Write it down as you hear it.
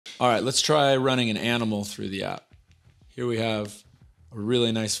All right, let's try running an animal through the app. Here we have a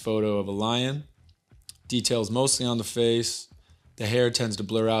really nice photo of a lion. Details mostly on the face. The hair tends to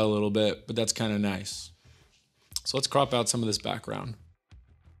blur out a little bit, but that's kind of nice. So let's crop out some of this background.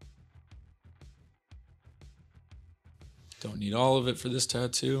 Don't need all of it for this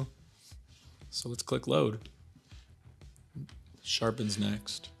tattoo. So let's click load. Sharpens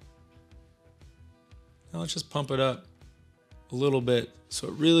next. Now let's just pump it up a little bit so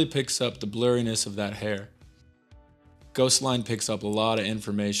it really picks up the blurriness of that hair. Ghostline picks up a lot of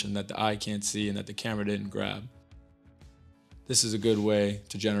information that the eye can't see and that the camera didn't grab. This is a good way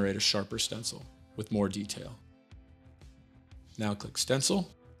to generate a sharper stencil with more detail. Now click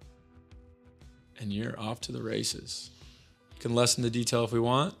stencil, and you're off to the races. You can lessen the detail if we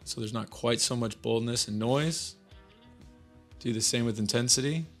want, so there's not quite so much boldness and noise. Do the same with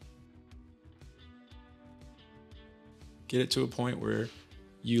intensity. Get it to a point where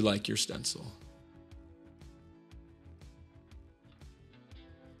you like your stencil.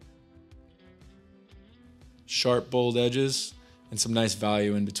 Sharp, bold edges, and some nice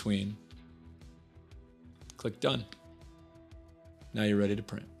value in between. Click done. Now you're ready to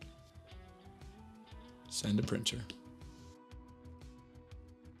print. Send to printer.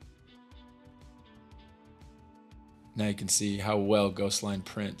 Now you can see how well Ghostline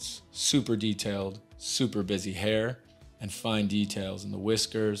prints. Super detailed, super busy hair, and fine details in the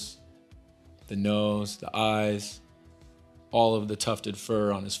whiskers, the nose, the eyes, all of the tufted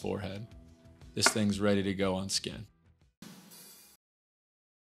fur on his forehead. This thing's ready to go on skin.